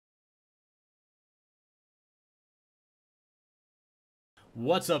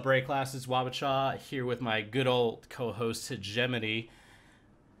What's up, Wraeclast? It's Waba here with my good old co-host Hegemony.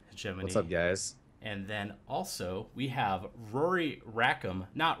 What's up, Hegemony. guys? And then also we have Rory Rackham,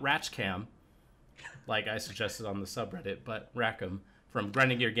 not Ratchcam, like I suggested on the subreddit, but Rackham from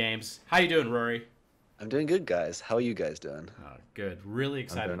Grinding Gear Games. How you doing, Rory? I'm doing good, guys. How are you guys doing? Good. Really I'm doing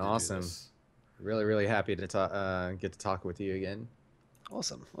excited to do awesome. this. Really happy to get to talk with you again.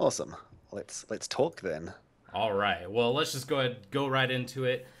 Awesome, awesome. Let's talk then. All right. Well, let's just go right into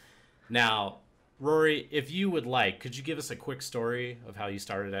it. Now, Rory, if you would like, could you give us a quick story of how you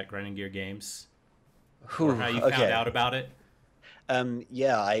started at Grinding Gear Games or Whew, how you found okay. out about it?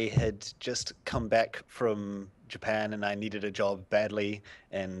 Yeah, I had just come back from Japan and I needed a job badly,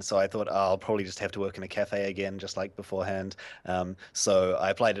 and so I thought, oh, I'll probably just have to work in a cafe again, just like beforehand. So I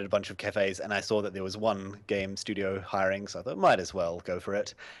applied at a bunch of cafes, and I saw that there was one game studio hiring, so I thought might as well go for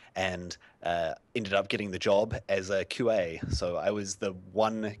it, and ended up getting the job as a QA. So I was the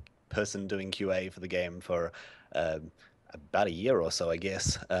one person doing QA for the game for uh, about a year or so, I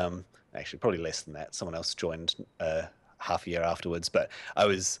guess. Actually, probably less than that. Someone else joined half a year afterwards, but I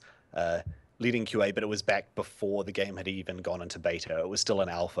was uh, leading QA, but it was back before the game had even gone into beta. It was still an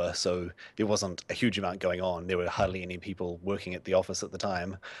alpha, so there wasn't a huge amount going on. There were hardly any people working at the office at the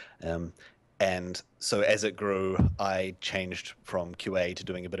time. Um, and so as it grew, I changed from QA to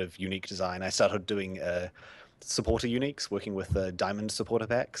doing a bit of unique design. I started doing supporter uniques, working with the diamond supporter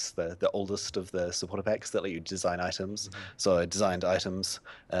packs, the oldest of the supporter packs that let you design items. Mm-hmm. So I designed items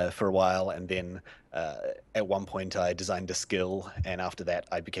for a while, and then at one point I designed a skill, and after that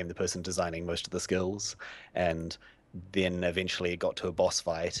I became the person designing most of the skills. And then eventually it got to a boss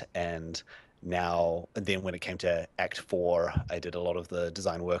fight, and then when it came to Act 4, I did a lot of the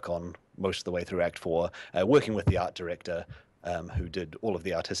design work on most of the way through Act 4, working with the art director, who did all of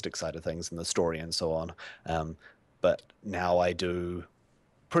the artistic side of things and the story and so on. But now I do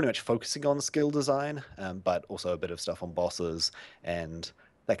pretty much focusing on skill design, but also a bit of stuff on bosses and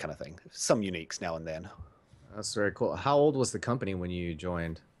that kind of thing. Some uniques now and then. That's very cool. How old was the company when you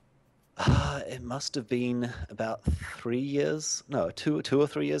joined? It must have been about 3 years, no, two or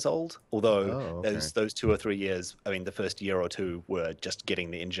 3 years old. Although Oh, okay. those 2 or 3 years, I mean, the first year or two were just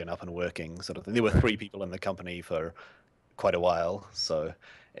getting the engine up and working, sort of thing. There were Right. three people in the company for quite a while, so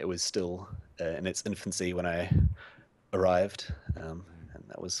it was still in its infancy when I arrived, and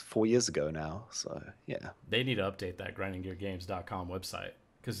that was 4 years ago now. So yeah. They need to update that grindinggeargames.com website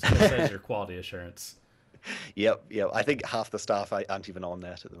because it still says your quality assurance. Yep. I think half the staff aren't even on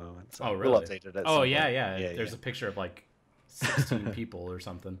that at the moment, so Oh, we'll really? update it at Oh, some yeah, point. yeah. Yeah, There's yeah. a picture of like 16 people or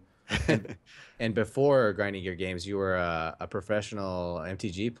something. And and before grinding your games, you were a professional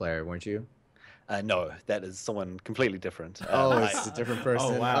MTG player, weren't you? No, that is someone completely different. Oh, it's a different Oh,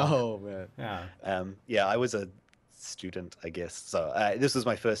 person. wow. Oh man. Yeah. Yeah, I was a student, I guess. So this was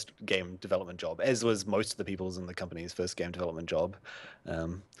my first game development job, as was most of the people's in the company's first game development job.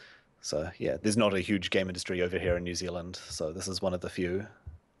 Um, so yeah, there's not a huge game industry over here in New Zealand, so this is one of the few.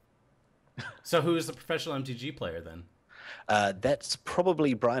 So who is the professional MTG player then? That's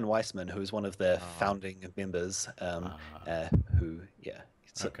probably Brian Weissman, who is one of the Oh, founding members. Uh, Who, yeah,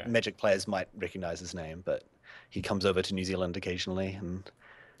 okay. Magic players might recognize his name, but he comes over to New Zealand occasionally and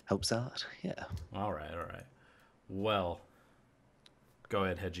helps out. Yeah. All right. All right. Well, go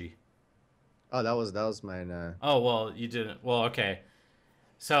ahead, Hedgie. oh, that was mine. Oh, well, you didn't. Well, okay.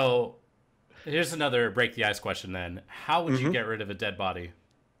 So here's another break the ice question then. How would you hmm get rid of a dead body?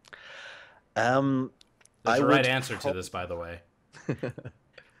 Um, There's I a right would answer to this, by the way.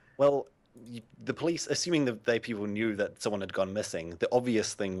 well, the police, assuming that they people knew that someone had gone missing, the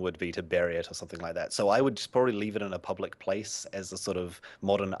obvious thing would be to bury it or something like that. So I would just probably leave it in a public place as a sort of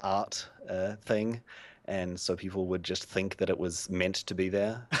modern art thing, and so people would just think that it was meant to be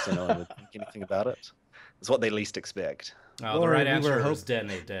there, so no one would think anything about it. It's what they least expect. The Rory, right we were answer is hoping.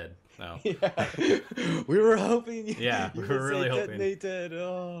 detonate dead. No. Yeah, we were hoping Yeah, we you were would say really hoping. detonated.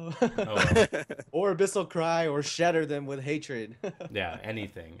 Oh, Oh well. or abyssal cry, or shatter them with hatred. Yeah,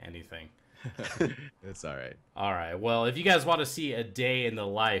 anything, anything. It's all right. All right. Well, if you guys want to see a day in the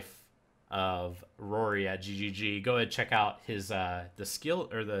life of Rory at GGG, go ahead and check out his the skill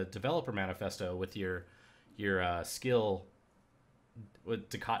or the developer manifesto with your skill with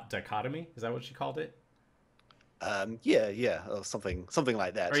dichotomy. Is that what you called it? yeah, or something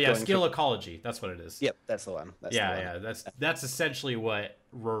like Or that. yeah, Going skill from ecology. That's what it is. Yep, that's the one. That's the Yeah, one. yeah. That's essentially what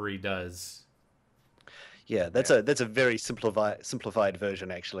Rory does. Yeah, Yeah. that's a very simplified version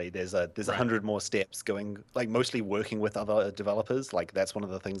actually. There's a Right. hundred more steps going, like mostly working with other developers. Like that's one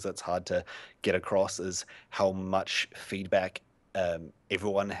of the things that's hard to get across is how much feedback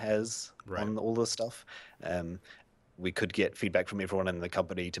everyone has Right. on all this stuff. Um, we could get feedback from everyone in the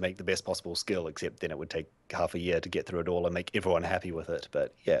company to make the best possible skill, except then it would take half a year to get through it all and make everyone happy with it.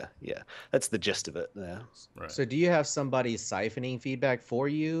 But yeah, that's the gist of it. Yeah. Right. So do you have somebody siphoning feedback for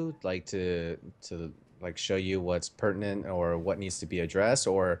you, like to like show you what's pertinent or what needs to be addressed,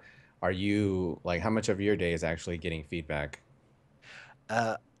 or are you like how much of your day is actually getting feedback?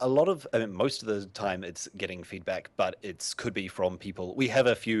 A lot of, I mean, most of the time it's getting feedback, but it's could be from people. We have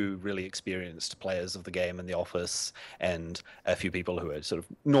a few really experienced players of the game in the office, and a few people who are sort of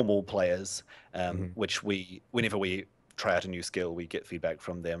normal players, Hmm. which whenever we try out a new skill, we get feedback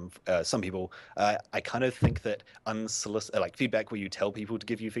from them. Some people, I kind of think that unsolicited, like feedback where you tell people to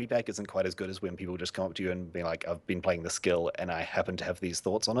give you feedback, isn't quite as good as when people just come up to you and be like, "I've been playing the skill and I happen to have these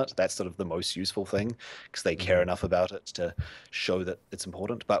thoughts on it." That's sort of the most useful thing because they care Hmm. enough about it to show that it's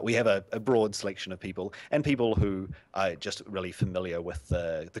important. But we have a broad selection of people, and people who are just really familiar with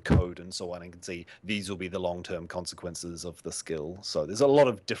the code and so on, and can see these will be the long-term consequences of the skill. So there's a lot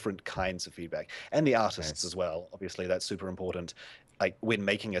of different kinds of feedback, and the artists Nice. as well. Obviously, that's super important. Like when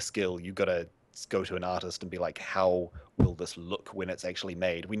making a skill, you got to go to an artist and be like, how will this look when it's actually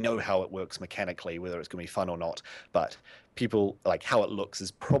made? We know how it works mechanically, whether it's going to be fun or not, but people like how it looks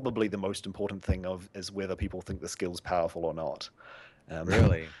is probably the most important thing of is whether people think the skill's powerful or not. um,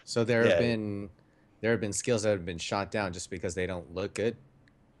 Really? So yeah. there have been skills that have been shot down just because they don't look good.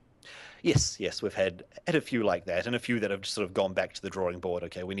 Yes, we've had a few like that, and a few that have just sort of gone back to the drawing board.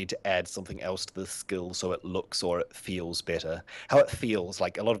 Okay, we need to add something else to the skill so it looks or it feels better. How it feels,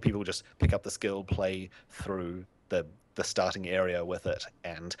 like a lot of people just pick up the skill, play through the starting area with it,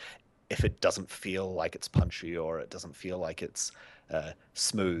 and if it doesn't feel like it's punchy or it doesn't feel like it's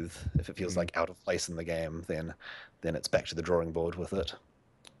smooth, if it feels Hmm. like out of place in the game, then it's back to the drawing board with it.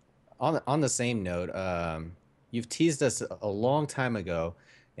 On the same note, you've teased us a long time ago,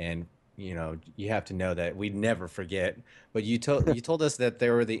 and you have to know that we never forget. But you told us that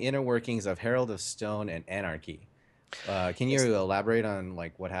there were the inner workings of Herald of Stone and Anarchy. Can you Yes. elaborate on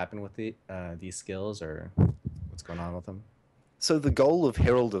like what happened with these skills or what's going on with them? So the goal of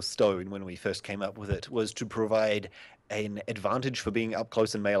Herald of Stone, when we first came up with it, was to provide an advantage for being up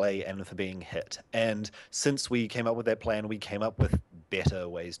close in melee and for being hit. And since we came up with that plan, we came up with better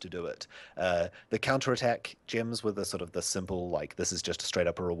ways to do it. The counterattack gems were the sort of the simple, like this is just straight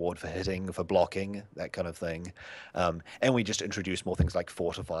up a reward for hitting, for blocking, that kind of thing. And we just introduced more things like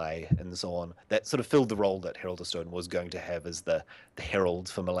fortify and so on. That sort of filled the role that Herald of Stone was going to have as the herald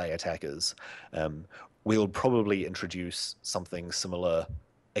for melee attackers. We'll probably introduce something similar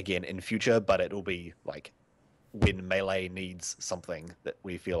again in future, but it'll be like when melee needs something that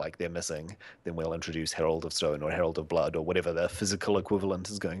we feel like they're missing, then we'll introduce Herald of Stone or Herald of Blood or whatever the physical equivalent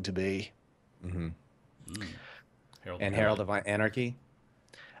is going to be. Hmm. Mm. Herald of And Blood. Herald of Anarchy.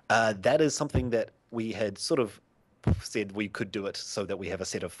 That is something that we had sort of said we could do it so that we have a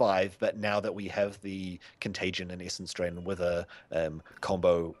set of five, but now that we have the Contagion and Essence Drain with a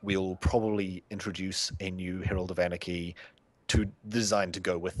combo, we'll probably introduce a new Herald of Anarchy to designed to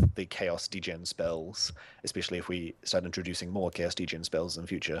go with the Chaos Degen spells, especially if we start introducing more Chaos Degen spells in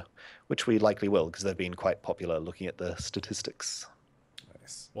future, which we likely will because they've been quite popular looking at the statistics.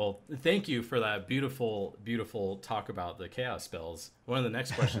 Nice. Well, thank you for that beautiful, beautiful talk about the chaos spells. One of the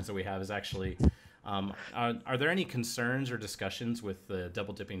next questions that we have is actually, are there any concerns or discussions with the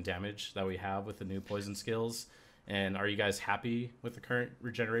double dipping damage that we have with the new poison skills? And are you guys happy with the current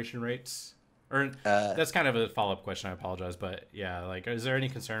regeneration rates? Or Uh, that's kind of a follow up question. I apologize, but yeah, like, is there any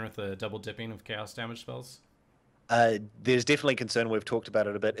concern with the double dipping of chaos damage spells? there's definitely concern. We've talked about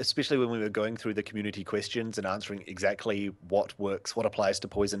it a bit, especially when we were going through the community questions and answering exactly what works, what applies to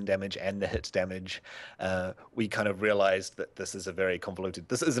poison damage and the hit damage. We kind of realized that this is a very convoluted,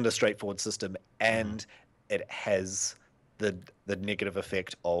 this isn't a straightforward system, Mm-hmm. and it has the negative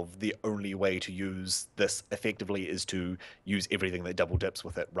effect of the only way to use this effectively is to use everything that double dips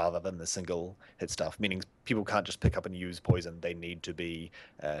with it rather than the single hit stuff, meaning people can't just pick up and use poison. They need to be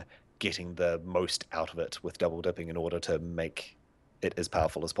uh, getting the most out of it with double dipping in order to make it as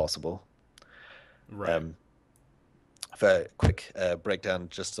powerful as possible. Right. Um, for a quick breakdown,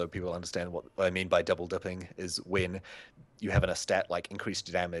 just so people understand what I mean by double dipping, is when you have a stat like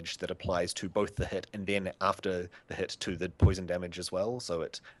increased damage that applies to both the hit and then after the hit to the poison damage as well. So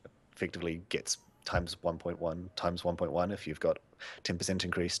it effectively gets times 1.1 times 1.1 if you've got 10%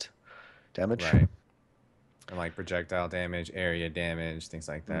 increased damage. Right. And like projectile damage, area damage, things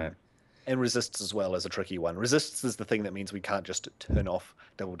like Mm. that. And resists as well as a tricky one. Resists is the thing that means we can't just turn off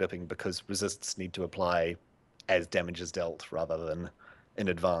double dipping because resists need to apply as damage is dealt rather than in Right.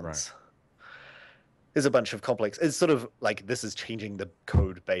 advance. There's a bunch of complex. It's sort of like this is changing the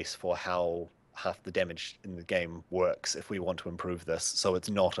code base for how half the damage in the game works if we want to improve this. So it's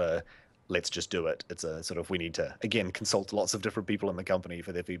not a let's just do it. It's a sort of we need to, again, consult lots of different people in the company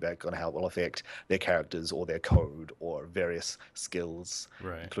for their feedback on how it will affect their characters or their code or various skills,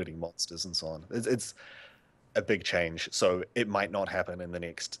 Right. including monsters and so on. It's a big change. So it might not happen in the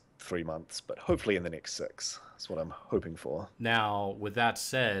next 3 months, but hopefully in the next 6. That's what I'm hoping for. Now, with that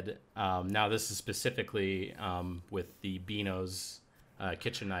said, now this is specifically with the Beano's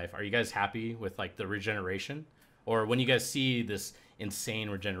kitchen knife. Are you guys happy with like the regeneration, or when you guys see this insane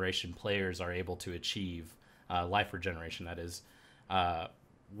regeneration players are able to achieve, life regeneration? That is,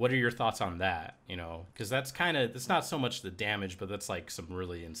 what are your thoughts on that? You know, because that's not so much the damage, but that's like some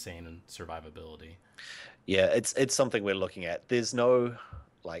really insane survivability. Yeah, it's something we're looking at. There's no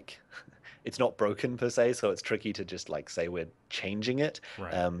like it's not broken per se, so it's tricky to just like say we're changing it.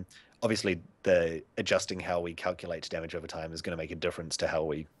 Right. Obviously, the adjusting how we calculate damage over time is going to make a difference to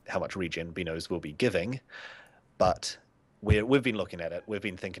how much regen Beanos will be giving. But we've been looking at it. We've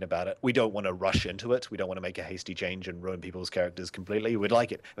been thinking about it. We don't want to rush into it. We don't want to make a hasty change and ruin people's characters completely. We'd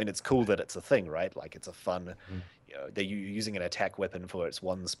like it. I mean, it's cool that it's a thing, right? Like it's a fun, you know, they're using an attack weapon for its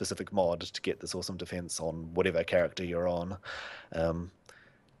one specific mod to get this awesome defense on whatever character you're on.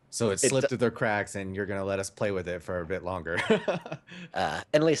 So it slipped through the cracks, and you're gonna let us play with it for a bit longer.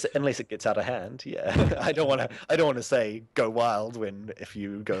 Unless it gets out of hand, yeah. I don't want to say go wild when if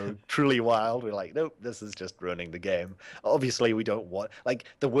you go truly wild, we're like, nope, this is just ruining the game. Obviously, we don't want like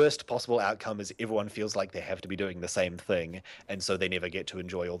the worst possible outcome is everyone feels like they have to be doing the same thing, and so they never get to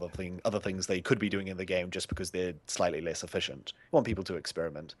enjoy all the other things they could be doing in the game just because they're slightly less efficient. We want people to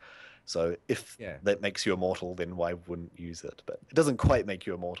experiment. So if that makes you immortal, then why wouldn't use it? But it doesn't quite make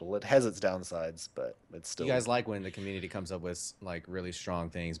you immortal. It has its downsides, but it's still. You guys like when the community comes up with like really strong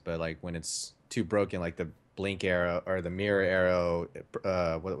things, but like when it's too broken, like the blink arrow or the mirror arrow,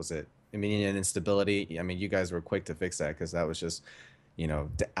 what was it? Minion instability. I mean, you guys were quick to fix that because that was just, you know,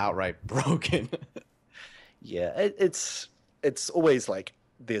 outright broken. Yeah, it's always like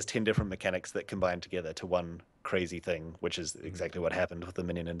there's 10 different mechanics that combine together to one crazy thing, which is exactly what happened with the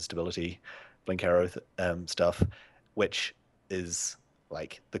minion instability blink arrow stuff, which is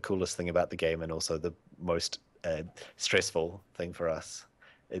like the coolest thing about the game and also the most stressful thing for us.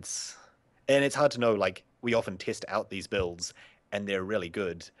 It's hard to know, like we often test out these builds and they're really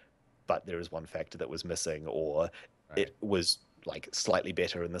good, but there is one factor that was missing, or it was like slightly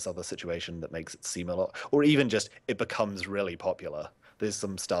better in this other situation that makes it seem a lot, or even just it becomes really popular. There's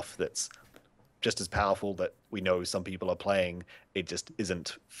some stuff that's just as powerful that we know some people are playing. It just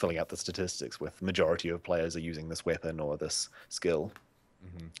isn't filling out the statistics with majority of players are using this weapon or this skill.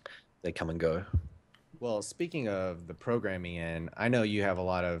 They come and go. Well, speaking of the programming end, I know you have a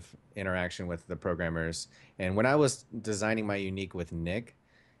lot of interaction with the programmers. And when I was designing my unique with Nick,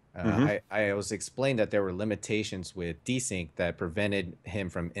 I was explained that there were limitations with desync that prevented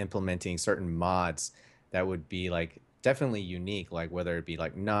him from implementing certain mods that would be like definitely unique, like whether it be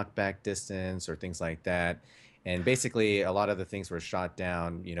like knockback distance or things like that. And basically a lot of the things were shot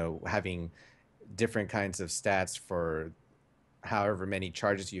down, you know, having different kinds of stats for however many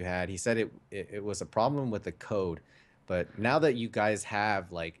charges you had. He said it was a problem with the code. But now that you guys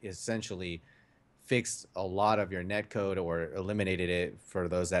have like essentially fixed a lot of your net code or eliminated it for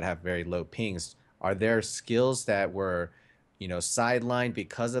those that have very low pings, are there skills that were, you know, sidelined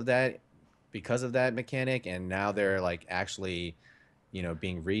because of that mechanic, and now they're like actually, you know,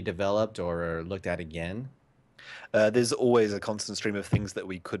 being redeveloped or looked at again? There's always a constant stream of things that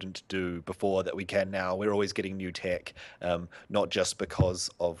we couldn't do before that we can now. We're always getting new tech, not just because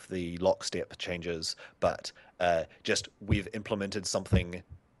of the lockstep changes, but just we've implemented something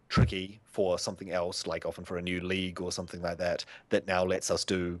tricky for something else, like often for a new league or something like that, that now lets us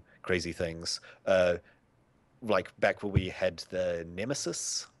do crazy things. Like back when we had the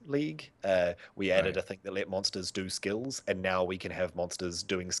Nemesis League, we added a thing that let monsters do skills, and now we can have monsters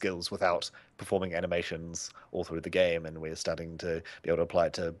doing skills without performing animations all through the game, and we're starting to be able to apply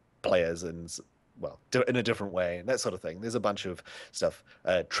it to players and, well, in a different way, and that sort of thing. There's a bunch of stuff.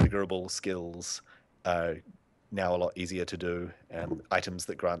 Triggerable skills are now a lot easier to do, and items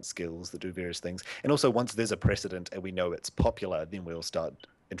that grant skills that do various things. And also, once there's a precedent and we know it's popular, then we'll start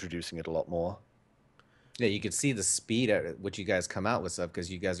introducing it a lot more. Yeah, you could see the speed at which you guys come out with stuff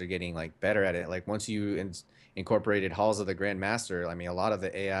because you guys are getting like better at it. Like once you incorporated Halls of the Grand Master, I mean, a lot of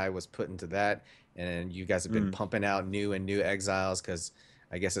the AI was put into that, and you guys have been pumping out new exiles because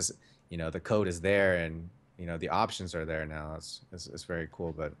I guess it's, you know, the code is there and, you know, the options are there now. It's very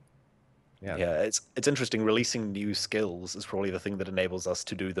cool. But Yeah. Yeah, it's interesting. Releasing new skills is probably the thing that enables us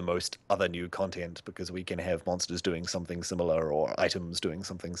to do the most other new content because we can have monsters doing something similar or items doing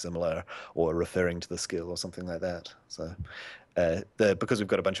something similar or referring to the skill or something like that. So the because we've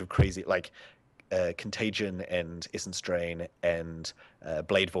got a bunch of crazy like Contagion and Essence Drain and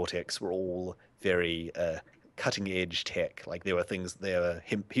Blade Vortex were all very cutting edge tech. Like there were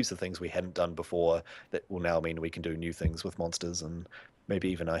heaps of things we hadn't done before that will now mean we can do new things with monsters and maybe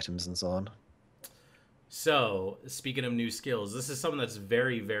even items and so on. So, speaking of new skills, this is something that's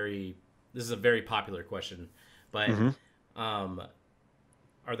this is a very popular question, but Hmm. um,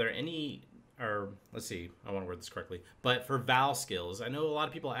 are there any, or let's see, I want to word this correctly, but for Val skills, I know a lot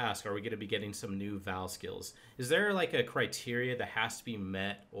of people ask, are we going to be getting some new Val skills? Is there like a criteria that has to be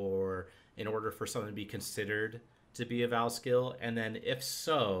met or in order for something to be considered to be a Val skill? And then if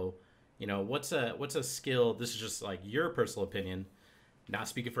so, what's a skill, this is just like your personal opinion, not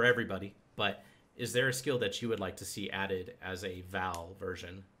speaking for everybody, but is there a skill that you would like to see added as a Val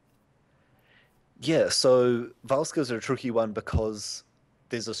version? Yeah, so Valskars are a tricky one because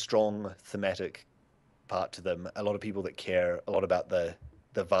there's a strong thematic part to them. A lot of people that care a lot about the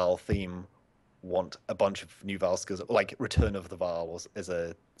Val theme want a bunch of new Valskars, like Return of the Val as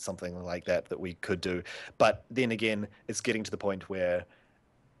a something like that we could do. But then again, it's getting to the point where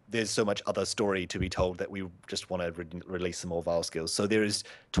there's so much other story to be told that we just want to release some more Val skills. So there is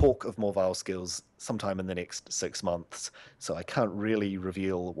talk of more Val skills sometime in the next 6 months. So I can't really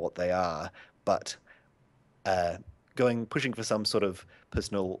reveal what they are, but uh, pushing for some sort of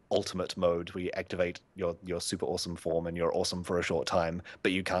personal ultimate mode where you activate your super awesome form and you're awesome for a short time,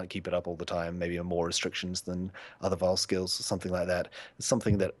 but you can't keep it up all the time. Maybe more restrictions than other Val skills, something like that. It's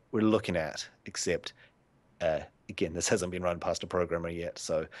something that we're looking at, except again, this hasn't been run past a programmer yet,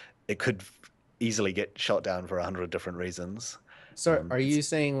 so it could easily get shot down for 100 different reasons. So are It's you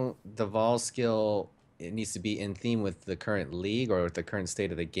saying the Vol skill it needs to be in theme with the current league or with the current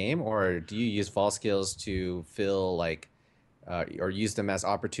state of the game, or do you use Vol skills to fill like or use them as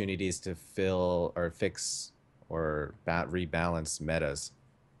opportunities to fill or fix or rebalance metas?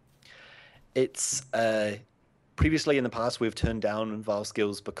 it's previously in the past we've turned down Val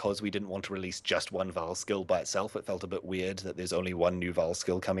skills because we didn't want to release just one Val skill by itself. It felt a bit weird that there's only one new Val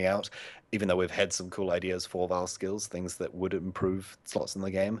skill coming out, even though we've had some cool ideas for Val skills, things that would improve slots in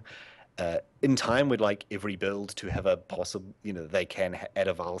the game. In time, we'd like every build to have a possible, they can add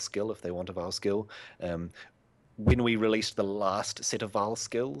a Val skill if they want a Val skill. Um, when we released the last set of Val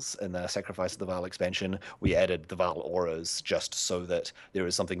skills in the Sacrifice of the Val expansion, we added the Val auras just so that there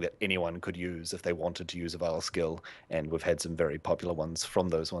is something that anyone could use if they wanted to use a Val skill. And we've had some very popular ones from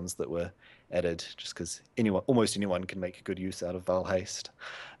those ones that were added, just because almost anyone can make good use out of Val haste,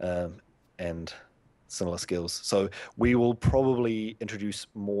 and similar skills. So we will probably introduce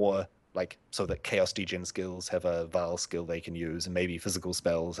more like so that chaos degen skills have a Val skill they can use, and maybe physical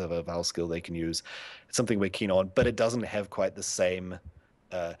spells have a Val skill they can use. It's something we're keen on, but it doesn't have quite the same.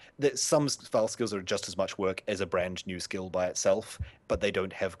 Some Val skills are just as much work as a brand new skill by itself, but they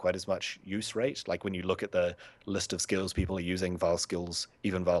don't have quite as much use rate. Like when you look at the list of skills people are using, Val skills,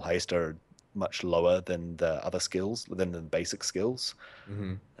 even Val haste, are much lower than the other skills, than the basic skills.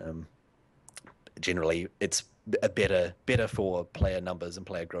 Mm-hmm. Um, Generally, it's a better for player numbers and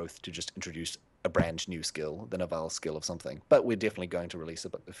player growth to just introduce a brand new skill than a Val skill of something. But we're definitely going to release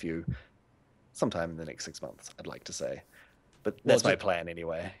a few sometime in the next 6 months, I'd like to say. But Well, that's my plan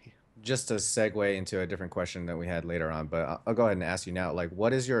anyway. just to segue into a different question that we had later on, but I'll go ahead and ask you now. Like,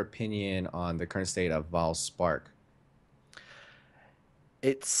 what is your opinion on the current state of Val Spark?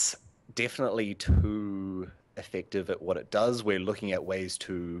 It's definitely too effective at what it does. We're looking at ways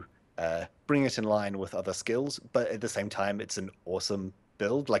to bring it in line with other skills, but at the same time, it's an awesome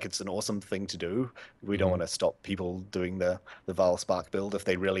build. Like it's an awesome thing to do. We don't Mm-hmm. want to stop people doing the Val Spark build if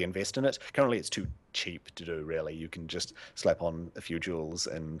they really invest in it. Currently, it's too cheap to do. Really, you can just slap on a few jewels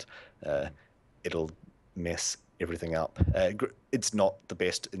and it'll mess everything up. It's not the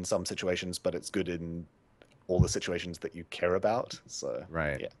best in some situations, but it's good in all the situations that you care about. So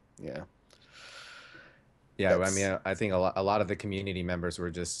Right. yeah, yeah, Yeah, I mean, that's I think a lot of the community members were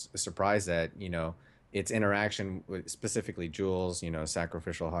just surprised at, its interaction with specifically Jules,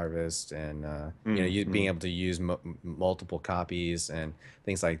 Sacrificial Harvest, and you being mm. able to use multiple copies and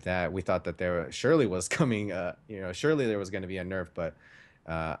things like that. We thought that surely was coming, surely there was going to be a nerf, but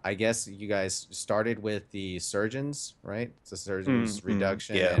I guess you guys started with the Surgeons, right? It's a Surgeons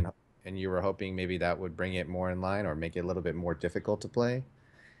reduction, Yeah, and you were hoping maybe that would bring it more in line or make it a little bit more difficult to play,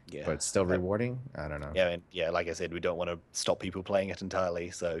 yeah. but still rewarding. I don't know. Yeah, and yeah, like I said, we don't want to stop people playing it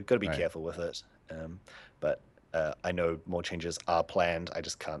entirely, so got to be Right. careful with it. But I know more changes are planned. I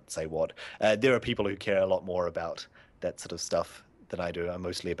just can't say what. There are people who care a lot more about that sort of stuff than I do. I'm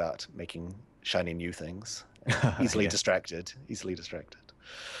mostly about making shiny new things. Easily Yeah. distracted. Easily distracted.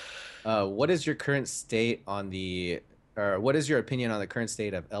 What is your current state on or what is your opinion on the current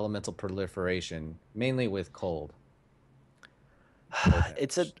state of elemental proliferation, mainly with cold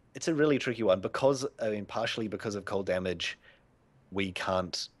It's a damage? it's a really tricky one because I mean partially because of cold damage, we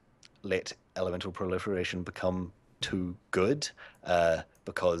can't let elemental proliferation become too good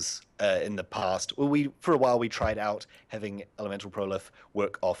because in the past, well, we for a while we tried out having elemental prolif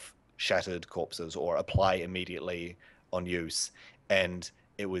work off shattered corpses or apply immediately on use, and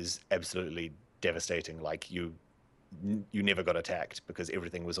it was absolutely devastating. Like you never got attacked because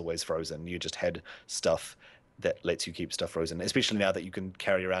everything was always frozen. You just had stuff that lets you keep stuff frozen, especially now that you can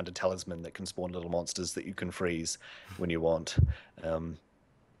carry around a talisman that can spawn little monsters that you can freeze when you want. Um,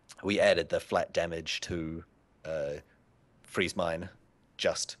 we added the flat damage to uh, freeze mine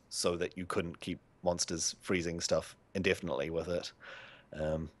just so that you couldn't keep monsters freezing stuff indefinitely with it.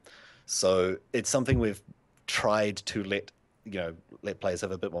 Um, so it's something we've tried to let players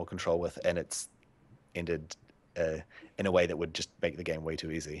have a bit more control with, and it's ended uh, in a way that would just make the game way too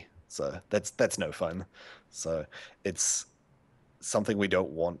easy. So that's no fun. So it's something we don't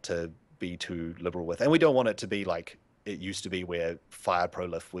want to be too liberal with, and we don't want it to be like it used to be where fire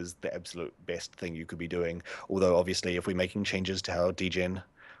prolif was the absolute best thing you could be doing. Although obviously, if we're making changes to how degen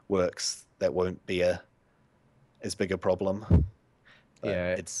works, that won't be as big a problem. But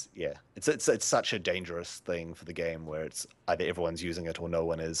Yeah, it's such a dangerous thing for the game where it's either everyone's using it or no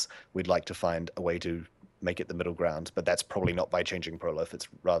one is. We'd like to find a way to make it the middle ground, but that's probably not by changing prolif. It's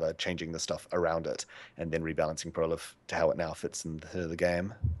rather changing the stuff around it and then rebalancing prolif to how it now fits into the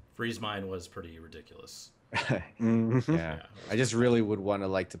game. Freeze mine was pretty ridiculous. Mm-hmm. yeah. Yeah, it was I just pretty bad. really would want to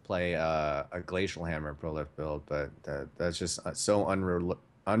like to play a glacial hammer prolif build, but that's just so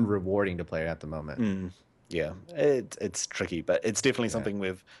unrewarding to play at the moment. Mm, yeah, it's tricky, but it's definitely Yeah.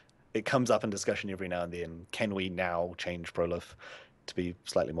 something it comes up in discussion every now and then. Can we now change prolif to be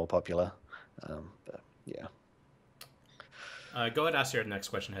slightly more popular? But yeah. Go ahead, ask your next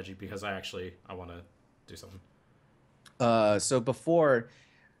question, Hedgie, because I want to do something. So before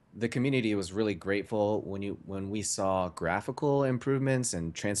the community was really grateful when we saw graphical improvements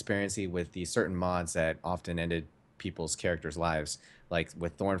and transparency with the certain mods that often ended people's characters' lives, like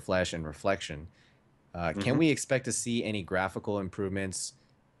with Thornflesh and Reflection. Can Hmm. we expect to see any graphical improvements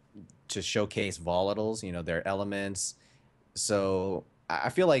to showcase volatiles, their elements? So I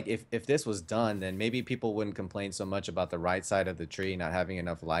feel like if this was done, then maybe people wouldn't complain so much about the right side of the tree not having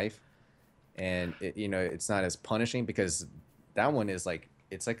enough life, and it's not as punishing because that one is like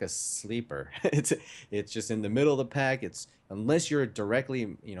it's like a sleeper. It's just in the middle of the pack. It's unless you're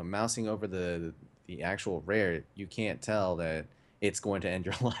directly mousing over the actual rare, you can't tell that it's going to end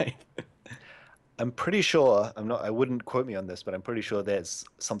your life. I'm pretty sure, I wouldn't quote me on this, but I'm pretty sure there's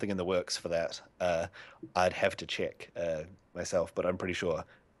something in the works for that. I'd have to check myself, but I'm pretty sure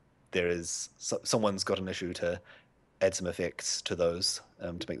someone's got an issue to add some effects to those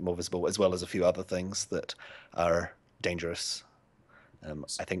to make them more visible, as well as a few other things that are dangerous.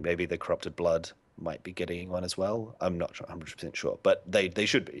 I think maybe the corrupted blood might be getting one as well. I'm not 100% sure, but they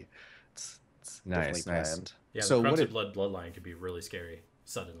should be. It's definitely Nice, nice. planned. Yeah, the So what corrupted it blood bloodline could be really scary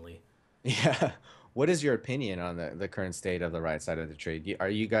suddenly. Yeah. What is your opinion on the current state of the right side of the trade? Are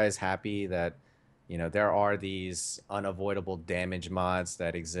you guys happy that, there are these unavoidable damage mods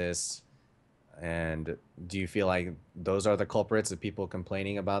that exist? And do you feel like those are the culprits of people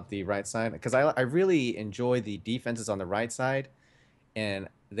complaining about the right side? Because I really enjoy the defenses on the right side, and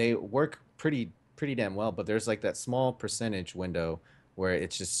they work pretty damn well. But there's like that small percentage window where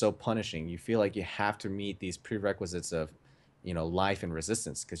it's just so punishing. You feel like you have to meet these prerequisites of, life and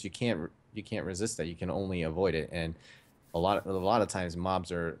resistance because you can't resist that. You can only avoid it. And a lot of times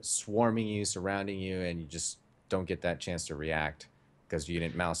mobs are swarming you, surrounding you, and you just don't get that chance to react because you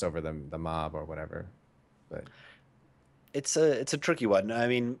didn't mouse over the mob or whatever. But It's a tricky one. I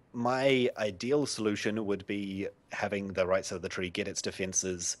mean, my ideal solution would be having the right side of the tree get its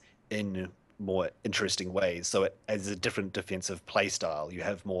defenses in more interesting ways. So it as a different defensive playstyle. You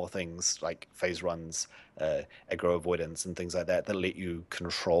have more things like phase runs, aggro avoidance, and things like that that let you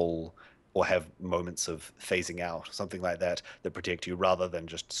control or have moments of phasing out, something like that, that protect you rather than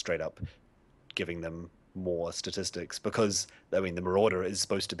just straight up giving them more statistics. Because I mean, the Marauder is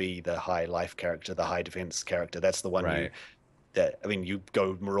supposed to be the high life character, the high defense character. That's the one right, I mean, you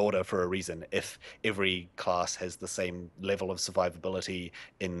go Marauder for a reason. If every class has the same level of survivability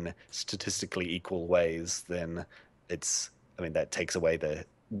in statistically equal ways, then I mean, that takes away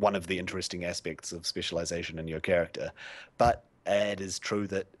one of the interesting aspects of specialization in your character. But it is true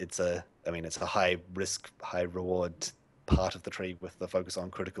that it's a high risk, high reward part of the tree with the focus on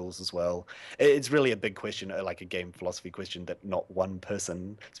criticals as well. It's really a big question, like a game philosophy question that not one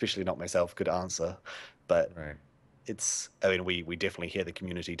person, especially not myself, could answer. But Right. we definitely hear the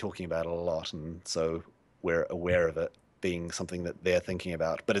community talking about it a lot, and so we're aware of it being something that they're thinking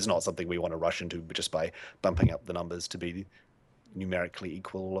about, but it's not something we want to rush into just by bumping up the numbers to be numerically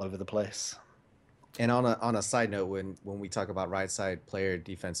equal all over the place. And on a side note, when we talk about right side player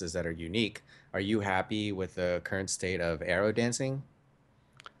defenses that are unique, are you happy with the current state of arrow dancing?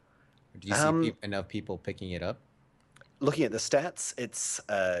 Do you see enough people picking it up? Looking at the stats,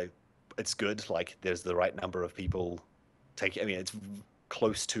 it's good. Like there's the right number of people taking. I mean, it's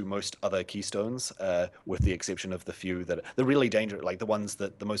close to most other keystones, with the exception of the few that the really dangerous, like the ones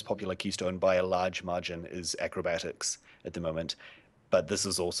that the most popular keystone by a large margin is acrobatics at the moment. But this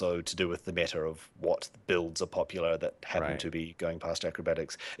is also to do with the meta of what builds are popular that happen Right. to be going past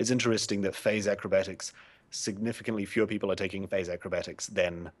acrobatics. It's interesting that phase acrobatics, significantly fewer people are taking phase acrobatics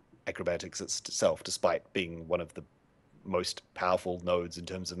than acrobatics itself, despite being one of the most powerful nodes in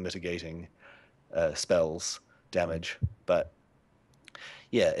terms of mitigating spells damage. But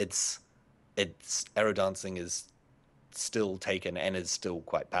yeah, it's arrow dancing is still taken and is still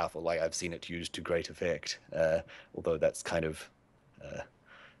quite powerful. Like I've seen it used to great effect, although that's kind of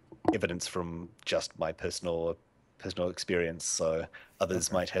evidence from just my personal experience. So others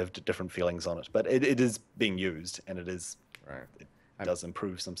Okay. might have different feelings on it, but it is being used, and Right. it does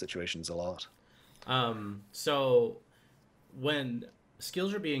improve some situations a lot. So when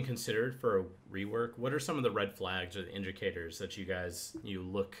skills are being considered for a rework, what are some of the red flags or the indicators that you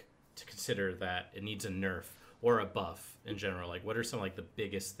look to consider that it needs a nerf or a buff in general? Like, what are some like the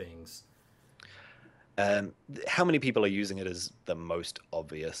biggest things? How many people are using it is the most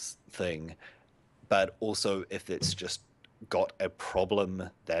obvious thing, but also if it's just got a problem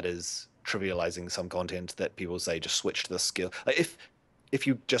that is trivializing some content that people say just switch to the skill. Like if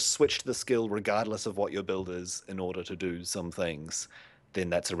you just switch the skill regardless of what your build is in order to do some things, then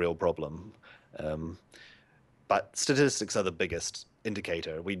that's a real problem. Um, but statistics are the biggest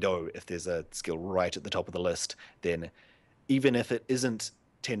indicator. We know if there's a skill right at the top of the list, then even if it isn't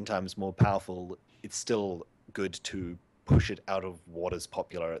 10 times more powerful, it's still good to push it out of what is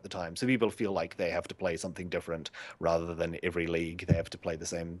popular at the time. So people feel like they have to play something different rather than every league they have to play the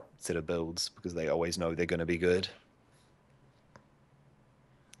same set of builds because they always know they're going to be good.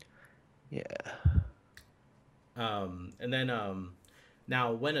 Yeah. And then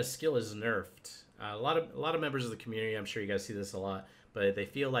now when a skill is nerfed, a lot of members of the community, I'm sure you guys see this a lot, but they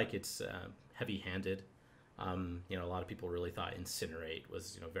feel like it's heavy-handed. A lot of people really thought Incinerate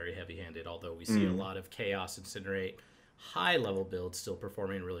was very heavy-handed, although we see a lot of Chaos Incinerate high-level builds still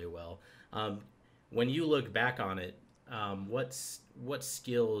performing really well. When you look back on it, what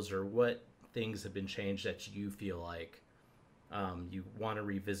skills or what things have been changed that you feel like you want to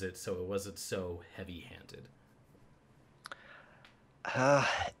revisit so it wasn't so heavy-handed? Uh,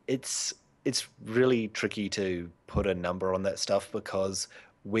 it's really tricky to put a number on that stuff because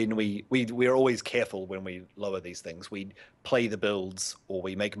when we're always careful when we lower these things. We play the builds or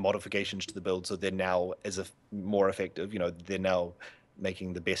we make modifications to the build so they're now as a more effective. They're now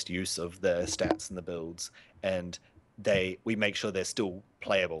making the best use of the stats and the builds, and we make sure they're still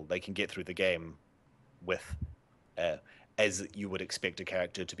playable. They can get through the game with uh, as you would expect a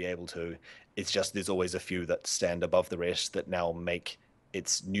character to be able to. It's just there's always a few that stand above the rest that now make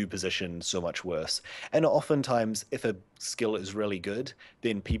its new position so much worse. And oftentimes, if a skill is really good,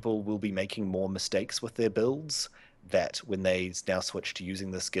 then people will be making more mistakes with their builds. That when they now switch to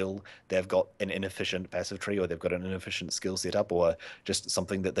using the skill, they've got an inefficient passive tree or they've got an inefficient skill setup or just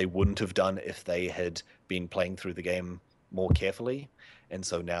something that they wouldn't have done if they had been playing through the game more carefully. And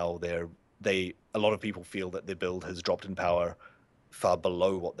so now a lot of people feel that their build has dropped in power far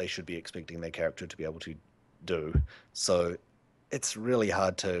below what they should be expecting their character to be able to do. So it's really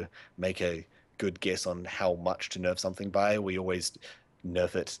hard to make a good guess on how much to nerf something by. We always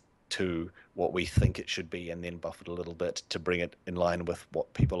nerf it to what we think it should be and then buff it a little bit to bring it in line with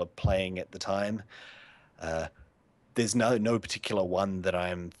what people are playing at the time. There's no particular one that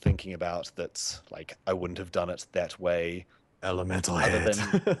I'm thinking about that's like I wouldn't have done it that way. Elemental Other hit.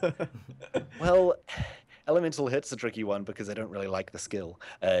 than well, elemental hit's a tricky one because I don't really like the skill.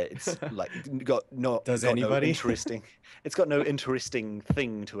 It's like Does got no anybody? interesting. It's got no interesting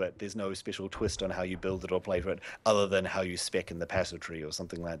thing to it. There's no special twist on how you build it or play for it, other than how you spec in the passive tree or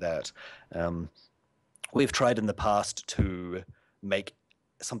something like that. We've tried in the past to make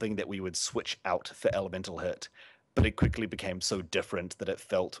something that we would switch out for elemental hit, but it quickly became so different that it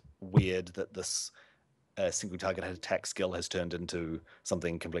felt weird that this single target attack skill has turned into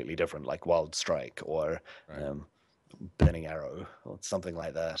something completely different, like Wild Strike or Right. Burning Arrow or something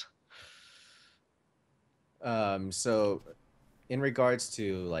like that. So in regards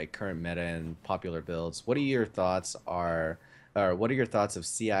to like current meta and popular builds, what are your thoughts are or what are your thoughts of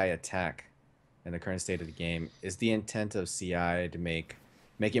CI attack in the current state of the game? Is the intent of CI to make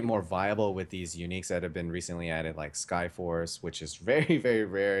it more viable with these uniques that have been recently added, like Skyforce, which is very, very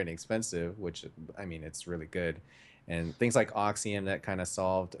rare and expensive, which I mean it's really good. And things like Oxium that kind of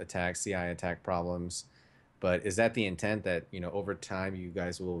solved attack CI attack problems. But is that the intent that, over time you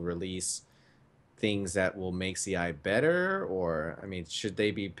guys will release things that will make CI better, or I mean, should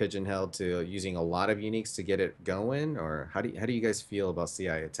they be pigeonholed to using a lot of uniques to get it going, or how do you guys feel about CI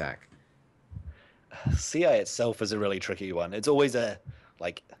attack? CI itself is a really tricky one. It's always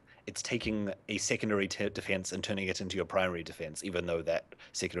like it's taking a secondary defense and turning it into your primary defense, even though that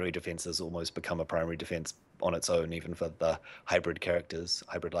secondary defense has almost become a primary defense on its own, even for the hybrid characters,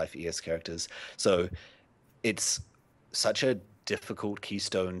 hybrid life ES characters. So it's such a difficult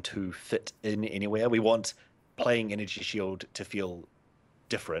keystone to fit in anywhere. We want playing Energy Shield to feel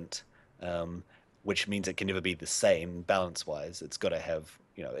different, which means it can never be the same balance wise. It's got to have,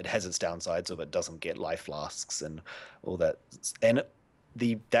 it has its downsides of it doesn't get life flasks and all that. And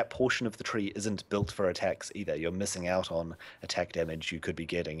that portion of the tree isn't built for attacks either. You're missing out on attack damage you could be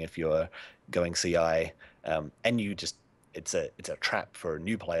getting if you're going CI, and it's a trap for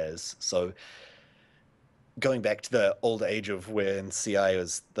new players. So going back to the old age of when CI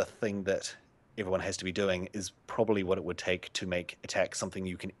was the thing that everyone has to be doing is probably what it would take to make attack something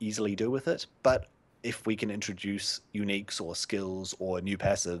you can easily do with it. But if we can introduce uniques or skills or new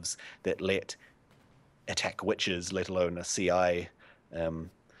passives that let attack witches, let alone a CI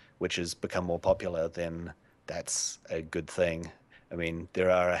witches, become more popular, then that's a good thing. I mean, there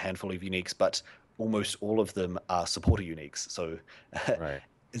are a handful of uniques, but almost all of them are supporter uniques. So Right.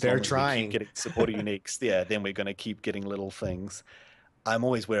 as They're long as we keep trying. getting supporter uniques, yeah, then we're going to keep getting little things. I'm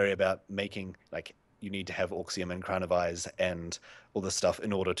always wary about making, like, you need to have Auxium and Crown of Eyes and all this stuff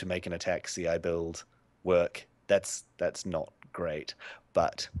in order to make an attack CI build work. That's not great,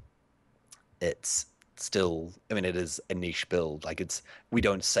 but it's still, I mean, it is a niche build. Like, we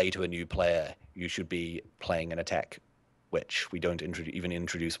don't say to a new player, you should be playing an attack witch. We don't even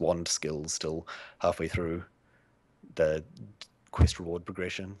introduce wand skills till halfway through the quest reward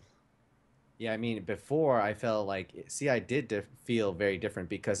progression. Yeah, I mean, before I felt like CI did feel very different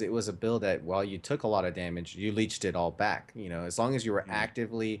because it was a build that while you took a lot of damage, you leached it all back. As long as you were Mm.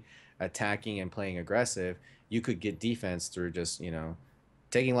 actively attacking and playing aggressive, you could get defense through just,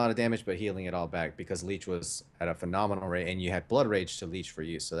 taking a lot of damage but healing it all back because leech was at a phenomenal rate and you had blood rage to leech for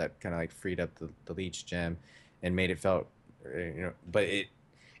you. So that kind of like freed up the leech gem and made it felt, but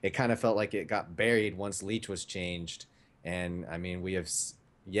it kind of felt like it got buried once leech was changed. And I mean, we have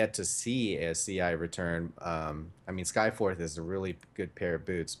yet to see a CI return. I mean, Skyforth is a really good pair of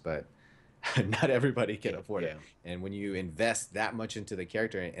boots, but not everybody can afford it. Yeah. And when you invest that much into the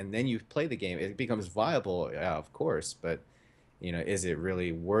character and then you play the game, it becomes viable, yeah, of course. But is it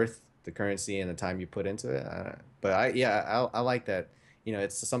really worth the currency and the time you put into it? But I like that.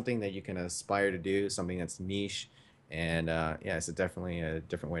 It's something that you can aspire to do, something that's niche, and yeah, it's definitely a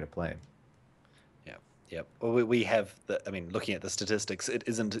different way to play. Yeah, yeah. Well, we have I mean, looking at the statistics, it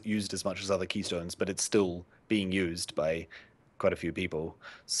isn't used as much as other keystones, but it's still being used by quite a few people.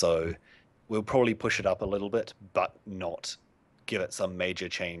 So we'll probably push it up a little bit, but not give it some major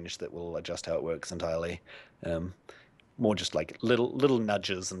change that will adjust how it works entirely. Um, More just like little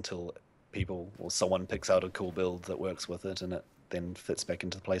nudges until people or someone picks out a cool build that works with it, and it then fits back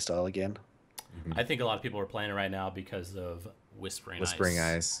into the playstyle again. Mhm. I think a lot of people are playing it right now because of Whispering Whispering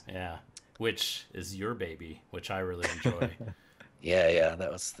Ice. Eyes. Yeah, which is your baby, which I really enjoy. Yeah,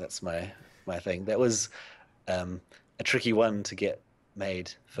 that's my thing. That was a tricky one to get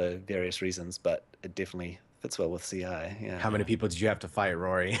made for various reasons, but it definitely fits well with CI. Yeah. How many people did you have to fight,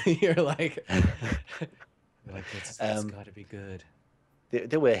 Rory? You're like, it's um, got to be good.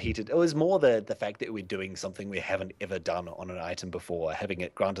 there were heated. It was more the fact that we're doing something we haven't ever done on an item before, having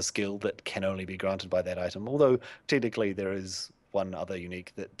it grant a skill that can only be granted by that item. Although technically there is one other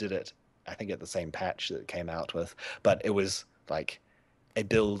unique that did it, I think at the same patch that it came out with, but it was like a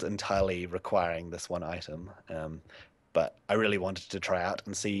build entirely requiring this one item. But I really wanted to try out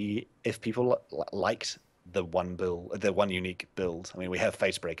and see if people liked the one unique build. I mean, we have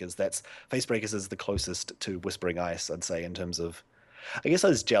Facebreakers. Facebreakers is the closest to Whispering Ice, I'd say, in terms of. I guess I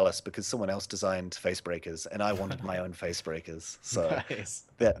was jealous because someone else designed Facebreakers, and I wanted my own Facebreakers. So Nice.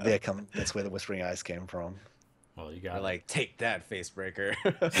 that's where the Whispering Ice came from. Well, you They're got it. like, take that, Facebreaker.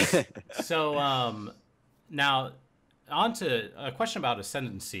 So now on to a question about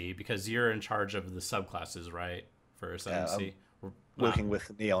Ascendancy, because you're in charge of the subclasses, right? For I'm Ascendancy. working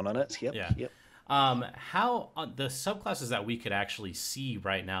with Neon on it. Yep, Yeah. yep. How the subclasses that we could actually see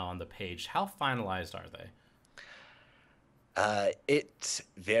right now on the page, how finalized are they? It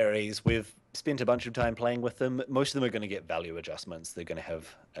varies. We've spent a bunch of time playing with them. Most of them are going to get value adjustments. They're going to have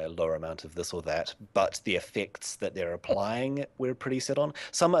a lower amount of this or that, but the effects that they're applying, we're pretty set on.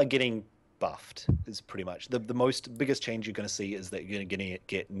 Some are getting buffed, is pretty much the biggest change you're going to see is that you're going to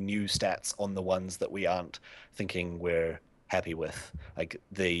get new stats on the ones that we aren't thinking we're happy with, like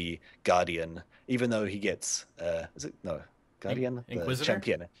the Guardian. Even though he gets, is it no? Guardian, the Inquisitor?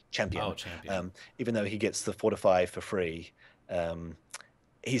 champion. Oh, champion. Even though he gets the fortify for free,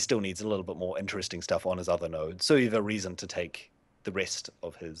 he still needs a little bit more interesting stuff on his other nodes. So you have a reason to take the rest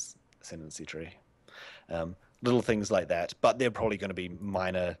of his ascendancy tree. Little things like that, but they're probably going to be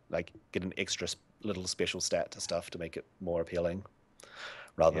minor, like get an extra little special stat to stuff to make it more appealing,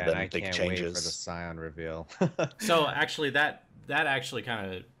 rather than I big can't changes. wait for the Scion reveal. So actually, that actually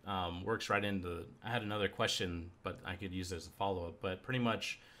kind of works right into. I had another question, but I could use it as a follow up. But pretty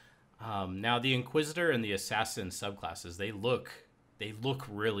much, now the Inquisitor and the Assassin subclasses, they look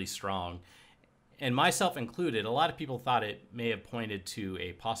really strong, and myself included. A lot of people thought it may have pointed to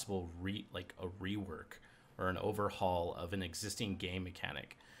a possible rework or an overhaul of an existing game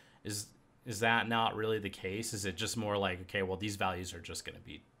mechanic. Is that not really the case? Is it just more like, okay, well, these values are just going to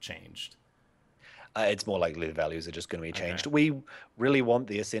be changed? It's more likely the values are just going to be changed. Okay. We really want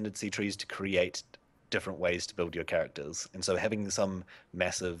the ascendancy trees to create different ways to build your characters, and so having some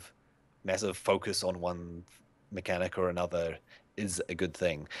massive focus on one mechanic or another is a good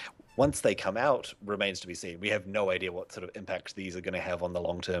thing. Once they come out, remains to be seen. We have no idea what sort of impact these are going to have on the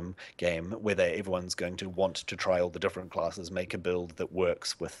long-term game, whether everyone's going to want to try all the different classes, make a build that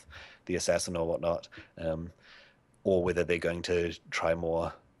works with the assassin or whatnot, or whether they're going to try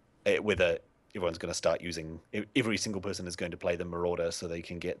more, whether everyone's going to start using, every single person is going to play the Marauder so they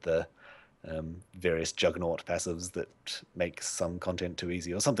can get the various Juggernaut passives that make some content too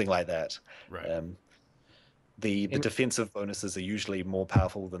easy or something like that. Right. The defensive bonuses are usually more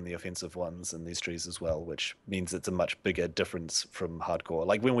powerful than the offensive ones in these trees as well, which means it's a much bigger difference from hardcore.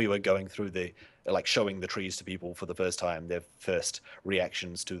 Like when we were going through showing the trees to people for the first time, their first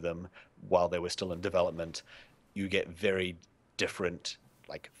reactions to them while they were still in development, you get very different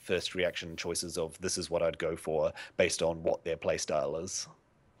first reaction choices of this is what I'd go for based on what their playstyle is.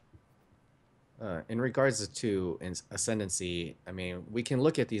 In regards to ascendancy, I mean, we can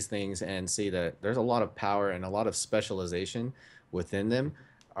look at these things and see that there's a lot of power and a lot of specialization within them.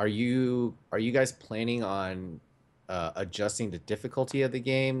 Are you guys planning on adjusting the difficulty of the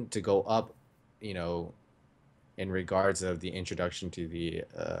game to go up, in regards of the introduction to the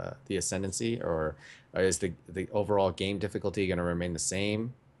ascendancy, or is the overall game difficulty going to remain the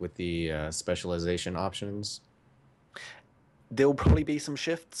same with the specialization options? There'll probably be some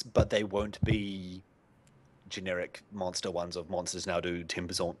shifts, but they won't be generic monster ones of monsters now do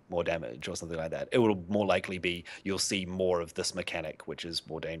 10% more damage or something like that. It will more likely be you'll see more of this mechanic, which is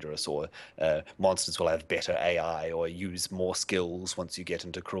more dangerous, or monsters will have better AI or use more skills once you get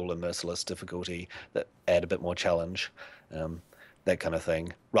into cruel and merciless difficulty that add a bit more challenge. That kind of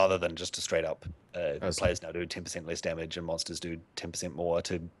thing, rather than just a straight up players now do 10% less damage and monsters do 10% more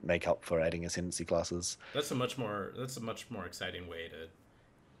to make up for adding ascendancy classes. That's a much more exciting way to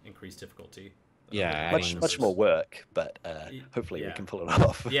increase difficulty. Yeah, much more work, but hopefully we can pull it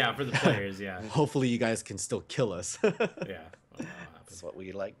off. Yeah, for the players, yeah. Hopefully you guys can still kill us. Yeah. That's what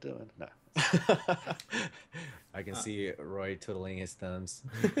we like doing. No. I can see Roy twiddling his thumbs.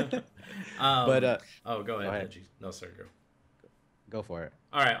 But go ahead. No, sir, go. Go for it.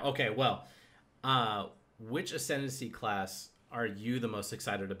 All right. Okay. Well, which ascendancy class are you the most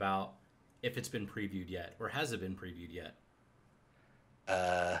excited about, if it's been previewed yet, or has it been previewed yet?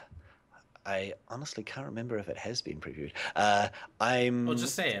 I honestly can't remember if it has been previewed. Well,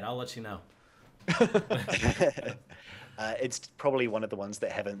 just say it. I'll let you know. It's probably one of the ones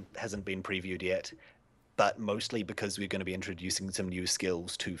that hasn't been previewed yet, but mostly because we're going to be introducing some new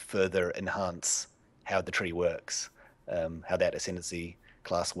skills to further enhance how the tree works. How that ascendancy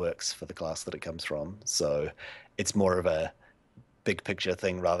class works for the class that it comes from. So it's more of a big picture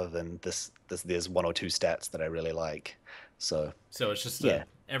thing rather than this there's one or two stats that I really like. So it's just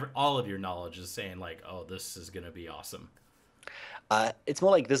all of your knowledge is saying like, oh, this is going to be awesome. It's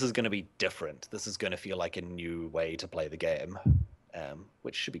more like this is going to be different. This is going to feel like a new way to play the game,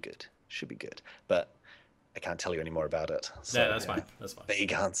 which should be good. But I can't tell you any more about it. So, Yeah, that's fine. That's fine.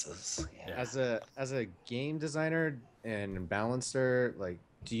 vague answers. Yeah. As a game designer and balancer, like,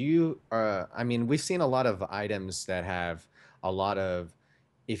 do you I mean, we've seen a lot of items that have a lot of,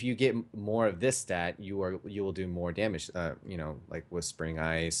 if you get more of this stat, you will do more damage. You know, like Whispering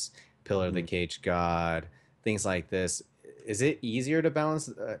Ice, Pillar of the Cage God, things like this. Is it easier to balance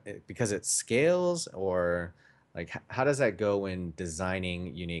because it scales, or like how does that go when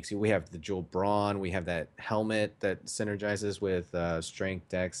designing uniques? We have the Jewel Brawn, we have that helmet that synergizes with Strength,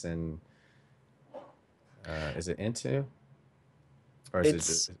 Dex, and is it into, or is it It's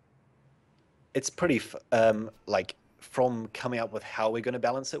just, it's pretty like from coming up with how we're going to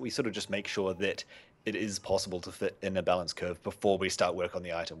balance it, we sort of just make sure that it is possible to fit in a balance curve before we start work on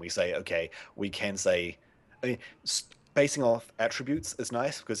the item. We say, okay, we can say, I mean, basing off attributes is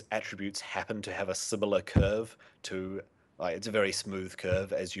nice because attributes happen to have a similar curve to, like, it's a very smooth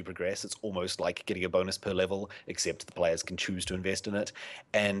curve as you progress. It's almost like getting a bonus per level, except the players can choose to invest in it.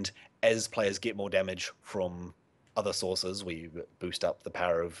 And as players get more damage from other sources, we boost up the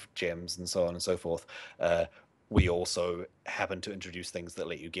power of gems and so on and so forth. We also happen to introduce things that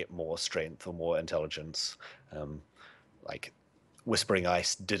let you get more strength or more intelligence. Like Whispering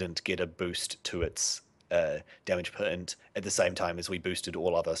Ice didn't get a boost to its damage per int at the same time as we boosted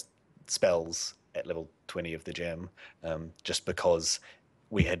all other spells at level 20 of the gem, just because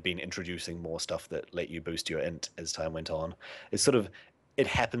we had been introducing more stuff that let you boost your int as time went on. It's sort of, it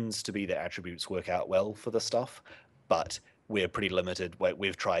happens to be that attributes work out well for the stuff, but we're pretty limited.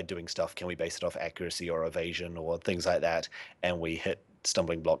 We've tried doing stuff. Can we base it off accuracy or evasion or things like that? And we hit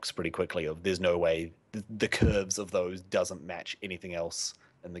stumbling blocks pretty quickly of there's no way the curves of those doesn't match anything else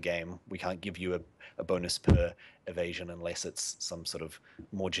in the game. We can't give you a bonus per evasion unless it's some sort of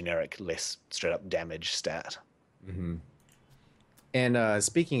more generic, less straight up damage stat. mm-hmm. And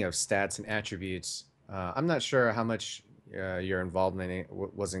speaking of stats and attributes, I'm not sure how much your involvement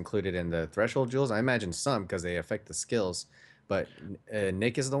was included in the threshold jewels. I imagine some because they affect the skills, but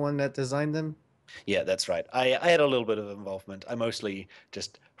Nick is the one that designed them. Yeah, that's right. I had a little bit of involvement. I mostly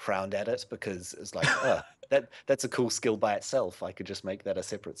just frowned at it because it's like, oh, that's a cool skill by itself. I could just make that a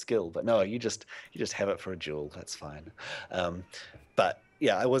separate skill. But no, you just have it for a jewel. That's fine. But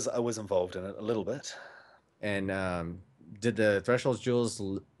yeah, I was involved in it a little bit. And did the threshold jewels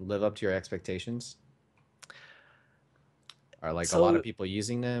live up to your expectations? Are like a lot of So people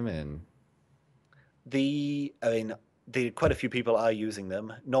using them? And I mean, quite a few people are using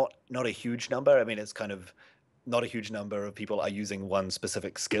them. Not a huge number. I mean, it's kind of not a huge number of people are using one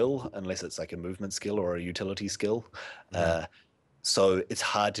specific skill, unless it's like a movement skill or a utility skill. Mhm. So it's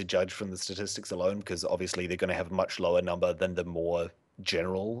hard to judge from the statistics alone because obviously they're going to have a much lower number than the more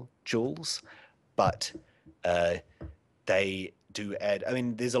general jewels. But uh, they do add. I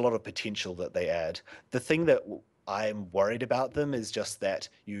mean, there's a lot of potential that they add. The thing that I'm worried about them is just that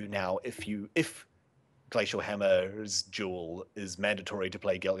you now, if Glacial Hammer's jewel is mandatory to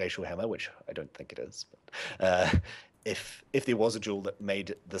play Glacial Hammer, which I don't think it is. But, if there was a jewel that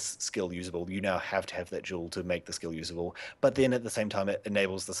made this skill usable, you now have to have that jewel to make the skill usable. But then at the same time, it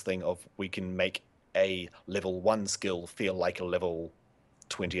enables this thing of we can make a level 1 skill feel like a level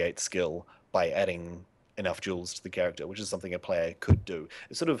 28 skill by adding enough jewels to the character, which is something a player could do.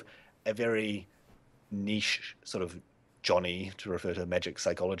 It's sort of a very niche sort of Johnny, to refer to magic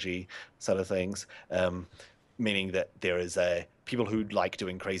psychology sort of things, meaning that there is people who like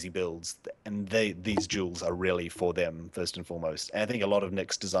doing crazy builds, and these jewels are really for them first and foremost. And I think a lot of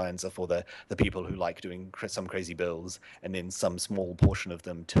Nick's designs are for the people who like doing some crazy builds, and then some small portion of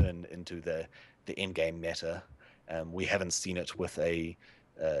them turn into the end game meta. We haven't seen it with a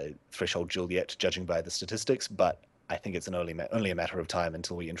threshold jewel yet, judging by the statistics, but I think it's only a matter of time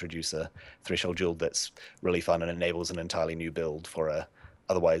until we introduce a threshold jewel that's really fun and enables an entirely new build for a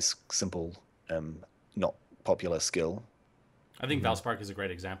otherwise simple, not popular skill. I think Valspark is a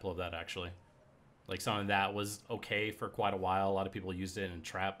great example of that, actually. Like, something that was okay for quite a while. A lot of people used it in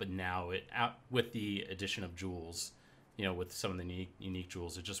trap, but now with the addition of jewels, with some of the unique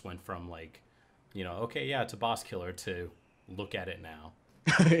jewels, it just went from like, okay, yeah, it's a boss killer to look at it now.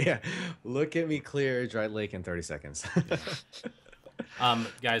 Yeah, look at me clear Dry Lake in 30 seconds.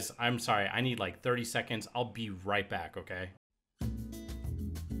 Guys, I'm sorry. I need like 30 seconds. I'll be right back, okay?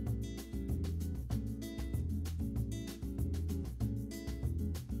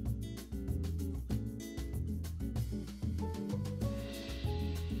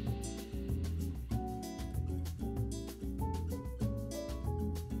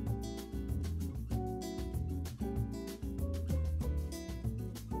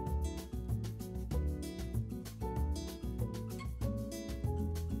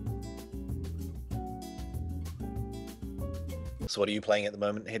 So what are you playing at the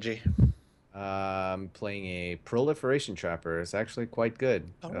moment, Hedgie? Playing a proliferation trapper. It's actually quite good.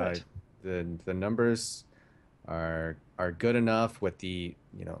 All right. The numbers are good enough with the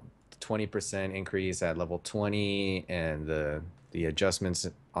 20% increase at level 20 and the adjustments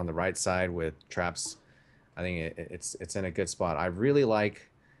on the right side with traps. I think it's in a good spot. I really like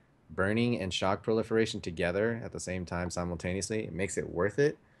burning and shock proliferation together at the same time simultaneously. It makes it worth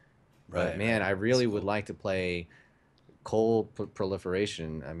it. But Right, man, right. I That's really would cool. like to play cold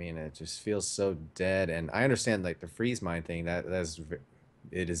proliferation. I mean, it just feels so dead. And I understand like the freeze mine thing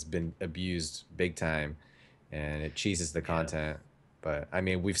it has been abused big time, and it cheeses the Yeah. content. But I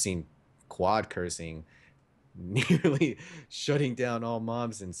mean, we've seen quad cursing nearly shutting down all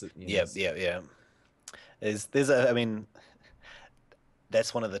mobs, and Yeah, yeah, yeah. There's a, I mean,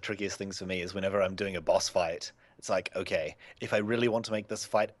 that's one of the trickiest things for me is whenever I'm doing a boss fight, it's like, okay, if I really want to make this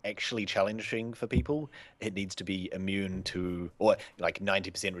fight actually challenging for people, it needs to be immune to, or like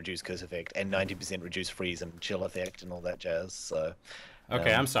 90% reduce curse effect and 90% reduce freeze and chill effect and all that jazz. So,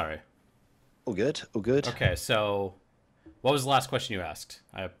 Okay, I'm um, sorry. all good, all good. Okay, so what was the last question you asked?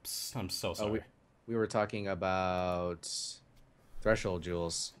 I'm so oh, sorry. we were talking about threshold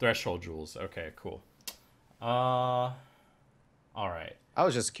jewels. Threshold jewels. Okay, cool. Uh, all right. I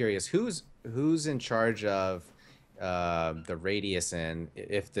was just curious, who's in charge of the radius and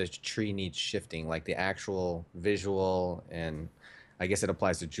if the tree needs shifting, like the actual visual, and I guess it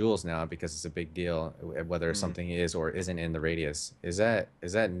applies to jewels now because it's a big deal whether Mm. something is or isn't in the radius. Is that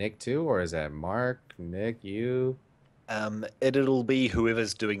Nick too, or is that Mark, Nick, you? It'll be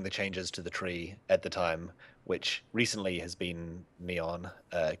whoever's doing the changes to the tree at the time, which recently has been Neon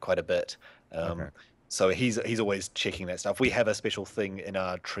quite a bit. Okay. Um, so he's always checking that stuff. We have a special thing in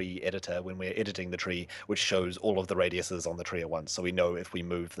our tree editor when we're editing the tree, which shows all of the radiuses on the tree at once. So we know if we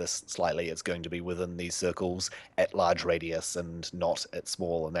move this slightly, it's going to be within these circles at large radius and not at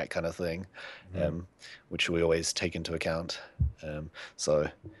small and that kind of thing, Mhm. um, which we always take into account. So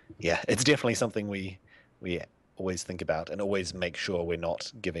yeah, it's definitely something we always think about and always make sure we're not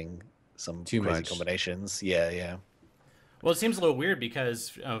giving some Too crazy much. combinations. Yeah, yeah. Well, it seems a little weird because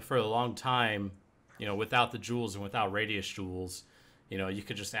for a long time, without the jewels and without radius jewels, you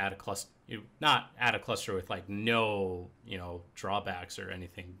could just add a cluster, not add a cluster with like no, drawbacks or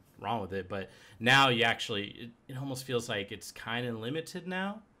anything wrong with it. But now you actually, it almost feels like it's kind of limited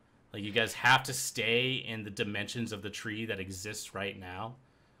now. Like you guys have to stay in the dimensions of the tree that exists right now.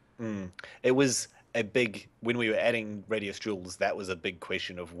 Mm. It was a big when we were adding radius jewels. That was a big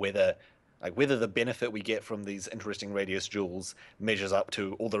question of whether the benefit we get from these interesting radius jewels measures up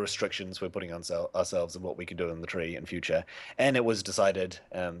to all the restrictions we're putting on ourselves and what we can do in the tree in future. And it was decided,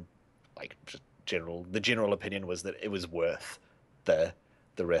 like the general opinion was that it was worth the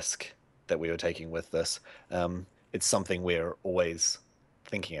the risk that we were taking with this. It's something we're always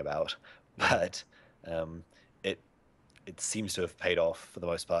thinking about, Yeah. but um, it it seems to have paid off for the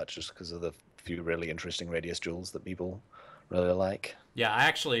most part just because of the few really interesting radius jewels that people really like. Yeah, I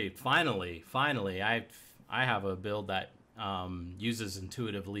actually finally, I have a build that uses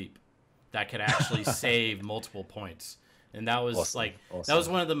intuitive leap that could actually save multiple points, and that was Awesome, like that was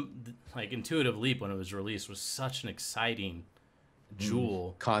awesome. one of the like intuitive leap when it was released was such an exciting Mm.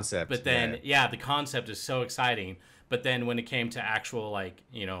 jewel, Concept, but yeah. then yeah, the concept is so exciting, but then when it came to actual like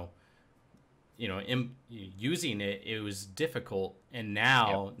using it, it was difficult, and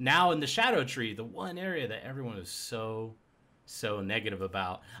Yep. now in the shadow tree, the one area that everyone is so negative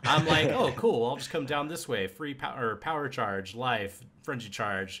about. I'm like, oh, cool. I'll just come down this way. Free power charge, life, frenzy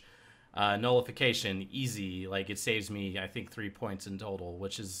charge, nullification, easy. Like it saves me, I think, 3 points in total,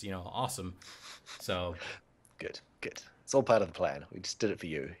 which is awesome. So Good, good. It's all part of the plan. We just did it for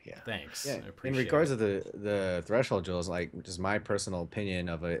you. Yeah. thanks, Yeah, I in appreciate regards it. to the threshold jewels, like just my personal opinion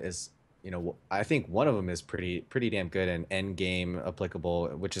of it is, I think one of them is pretty damn good and end game applicable,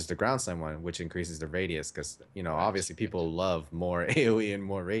 which is the ground slam one, which increases the radius because Right. obviously Right. people love more AOE and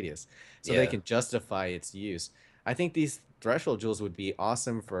more radius, so they Yeah. can justify its use. I think these threshold jewels would be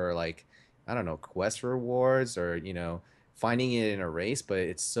awesome for like, I don't know, quest rewards or finding it in a race, but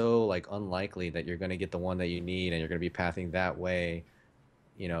it's so like unlikely that you're going to get the one that you need and you're going to be pathing that way.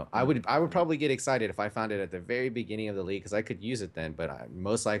 I would Mm. probably get excited if I found it at the very beginning of the league because I could use it then, but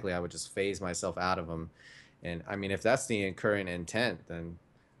most likely I would just phase myself out of them. And I mean, if that's the current intent, then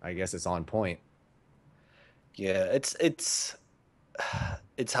I guess it's on point. Yeah. It's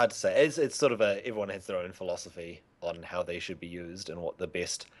hard to say. It's sort of a everyone has their own philosophy on how they should be used and what the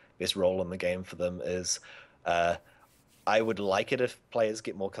best role in the game for them is. Uh, I would like it if players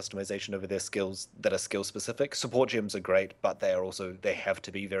get more customization over their skills that are skill specific. Support gems are great, but they have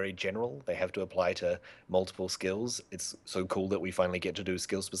to be very general. They have to apply to multiple skills. It's so cool that we finally get to do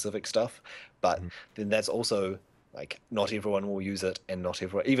skill specific stuff, but then that's also like not everyone will use it, and not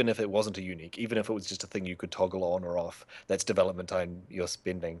everyone, even if it wasn't a unique, even if it was just a thing you could toggle on or off, that's development time you're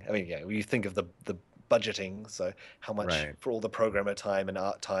spending. I mean, yeah, when you think of the budgeting, so how much Right. for all the programmer time and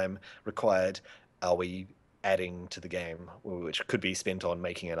art time required are we adding to the game, which could be spent on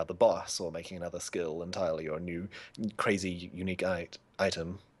making another boss or making another skill entirely or a new crazy unique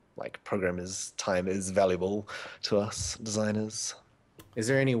item. Like programmers' time is valuable to us designers. Is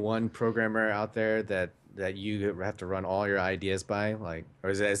there any one programmer out there that you have to run all your ideas by, like,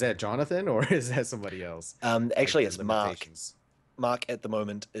 or is that Jonathan, or is that somebody else? Like Actually, the it's Mark. limitations. Mark at the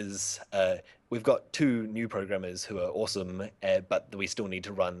moment is we've got two new programmers who are awesome, but we still need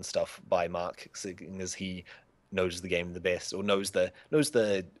to run stuff by Mark, seeing as he knows the game the best, or knows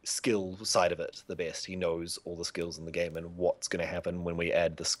the skill side of it the best. He knows all the skills in the game and what's going to happen when we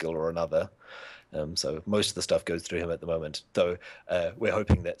add the skill or another. So most of the stuff goes through him at the moment, though we're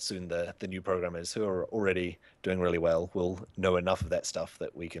hoping that soon the new programmers who are already doing really well will know enough of that stuff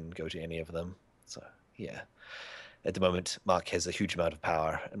that we can go to any of them. So yeah. At the moment, Mark has a huge amount of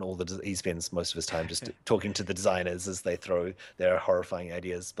power, and he spends most of his time just talking to the designers as they throw their horrifying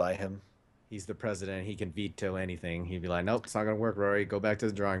ideas by him. He's the president. He can veto anything. He'd be like, "Nope, it's not gonna work, Rory. Go back to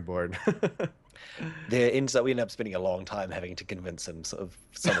the drawing board." We end up spending a long time having to convince him of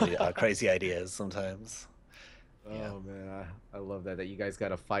some of our crazy ideas sometimes. Yeah. Oh man, I love that you guys got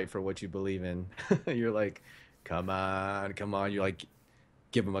to fight for what you believe in. You're like, come on, come on. You like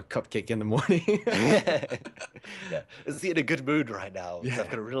give him a cupcake in the morning. Yeah, is he in a good mood right now? Because I've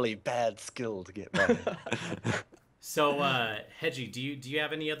got a really bad skill to get by. So, Hedgie, do you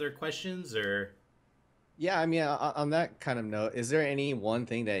have any other questions or? Yeah, I mean, on that kind of note, is there any one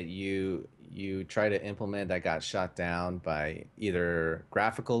thing that you try to implement that got shot down by either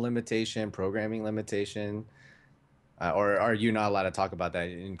graphical limitation, programming limitation, or are you not allowed to talk about that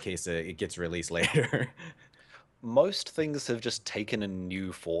in case it gets released later? Most things have just taken a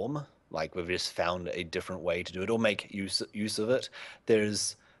new form. Like we've just found a different way to do it or make use of it.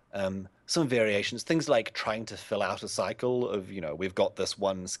 There's some variations, things like trying to fill out a cycle of, we've got this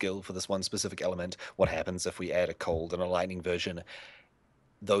one skill for this one specific element. What happens if we add a cold and a lightning version?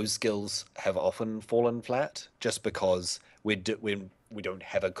 Those skills have often fallen flat just because we don't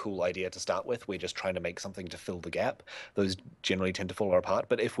have a cool idea to start with. We're just trying to make something to fill the gap. Those generally tend to fall apart.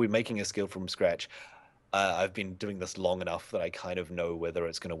 But if we're making a skill from scratch, I've been doing this long enough that I kind of know whether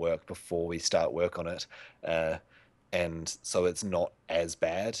it's going to work before we start work on it. And so it's not as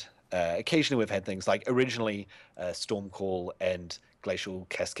bad. Occasionally we've had things like originally Stormcall and Glacial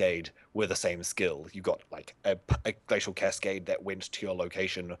Cascade were the same skill. You got like a Glacial Cascade that went to your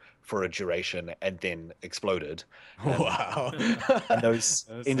location for a duration and then exploded. Wow. And those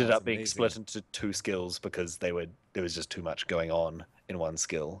That ended sounds up being amazing. split into two skills because there was just too much going on in one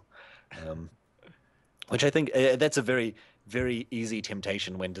skill. Which I think that's a very, very easy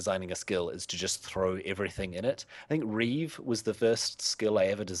temptation when designing a skill is to just throw everything in it. I think Reeve was the first skill I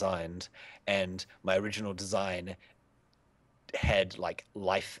ever designed, and my original design had like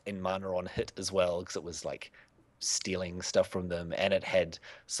life and mana on hit as well, because it was like stealing stuff from them, and it had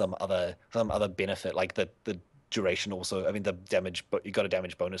some other benefit, like the duration also. I mean, the damage, but you got a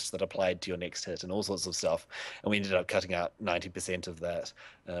damage bonus that applied to your next hit and all sorts of stuff. And we ended up cutting out 90% of that.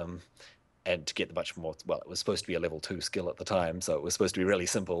 And to get the much more, well, it was supposed to be a level 2 skill at the time, so it was supposed to be really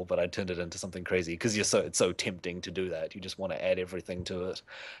simple, but I turned it into something crazy because it's so tempting to do that. You just want to add everything to it.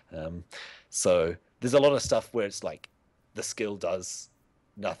 So there's a lot of stuff where it's like the skill does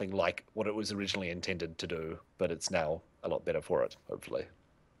nothing like what it was originally intended to do, but it's now a lot better for it, hopefully.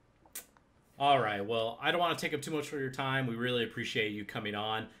 All right. Well, I don't want to take up too much of your time. We really appreciate you coming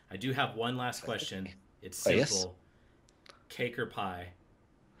on. I do have one last question. It's Oh, simple. yes? Cake or pie?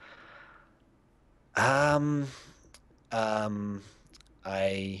 Um,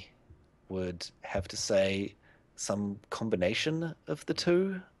 I would have to say some combination of the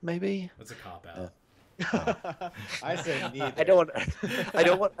two, maybe. That's a cop out. I said neither.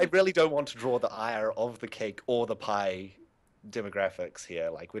 I really don't want to draw the ire of the cake or the pie demographics here.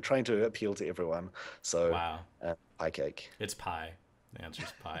 Like we're trying to appeal to everyone. So Wow. pie cake. It's pie. The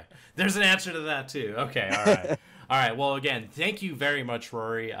answer's pie. There's an answer to that too. Okay. All right. All right. Well, again, thank you very much,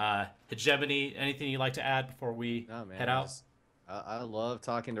 Rory. Hegemony, anything you'd like to add before we No, man, head out? I love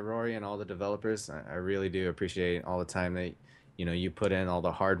talking to Rory and all the developers. I really do appreciate all the time that you put in, all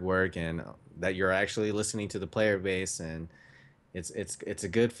the hard work, and that you're actually listening to the player base. And it's a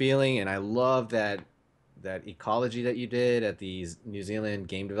good feeling. And I love that that ecology that you did at the New Zealand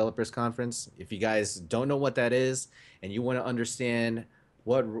Game Developers Conference. If you guys don't know what that is and you want to understand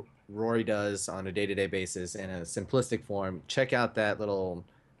what Rory does on a day-to-day basis in a simplistic form, check out that little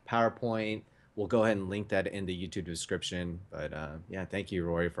PowerPoint. We'll go ahead and link that in the YouTube description. But yeah, thank you,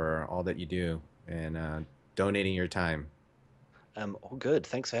 Rory, for all that you do and donating your time. All good.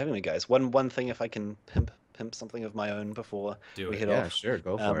 Thanks for having me, guys. One thing, if I can pimp something of my own before Do we it. head Yeah, off. sure,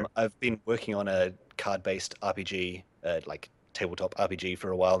 go for it. I've been working on a card-based RPG, like tabletop RPG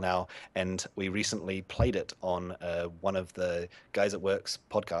for a while now, and we recently played it on one of the Guys at Work's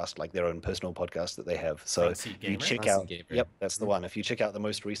podcast, like their own personal podcast that they have. So Front Seat if you Gamer? check Front Seat out, Gamer. yep, that's the one. If you check out the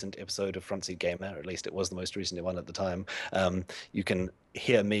most recent episode of Front Seat Gamer, or at least it was the most recent one at the time, you can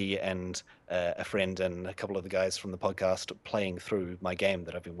hear me and a friend and a couple of the guys from the podcast playing through my game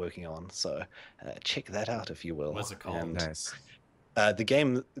that I've been working on. So check that out if you will. What's it called? And, Nice.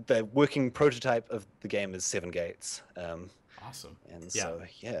 the working prototype of the game is Seven Gates. Awesome. And Yeah. so,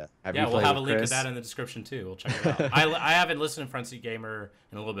 yeah. Have Yeah, you we'll played have a with link to Chris? that in the description too. We'll check it out. I haven't listened to Front Seat Gamer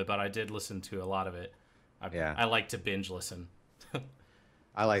in a little bit, but I did listen to a lot of it. Yeah. I like to binge listen.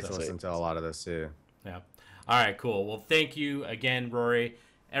 I like to That's listen it. to a lot of those too. Yeah. All right, cool. Well, thank you again, Rory.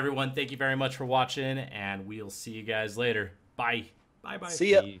 Everyone, thank you very much for watching, and we'll see you guys later. Bye. Bye-bye.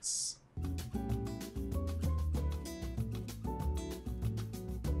 See ya. Peace.